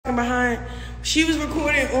behind. She was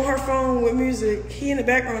recording on her phone with music. He in the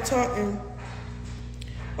background talking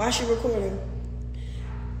while she recording.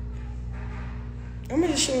 I'm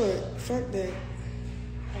gonna just show it. Fuck that.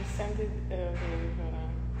 I sent it. Okay, hold on.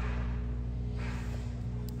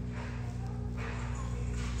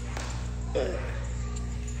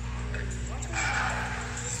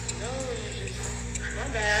 No, my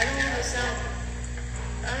bad.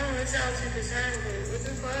 I don't want to sound too concerned, but what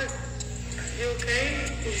the fuck? You okay?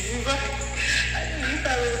 You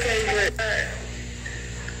probably okay, but alright.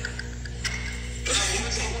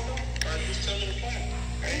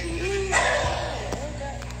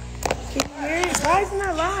 Can you hear it? Why is it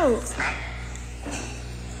not loud?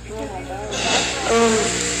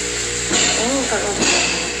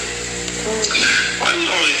 Why you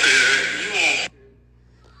always say that? You won't.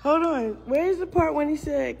 Hold on. Where's the part when he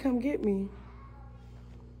said, "Come get me"?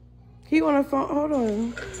 He on the phone. Hold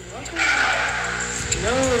on. No,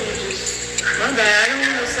 you just my bad.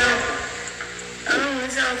 I don't want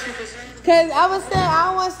to sound too concerned. Cause I was saying I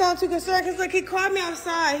don't want to sound too concerned. Cause look, he called me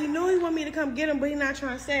outside. He knew he wanted me to come get him, but he not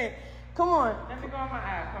trying to say it. Come on. Let me go on my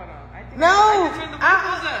app. Hold on. I can turn the vocals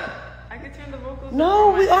up. I can turn the vocals up.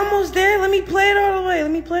 No, we almost there. Let me play it all the way.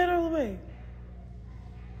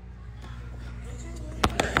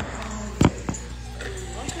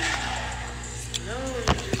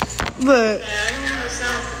 Look.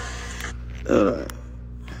 Hold on.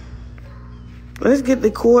 Let's get the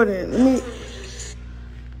cord in. Let me.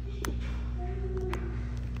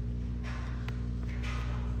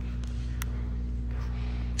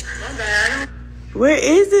 Where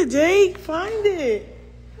is it, Jake? Find it.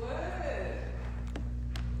 What?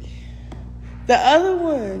 The other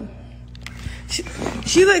one. She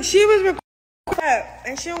was recording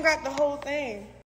and she don't got the whole thing.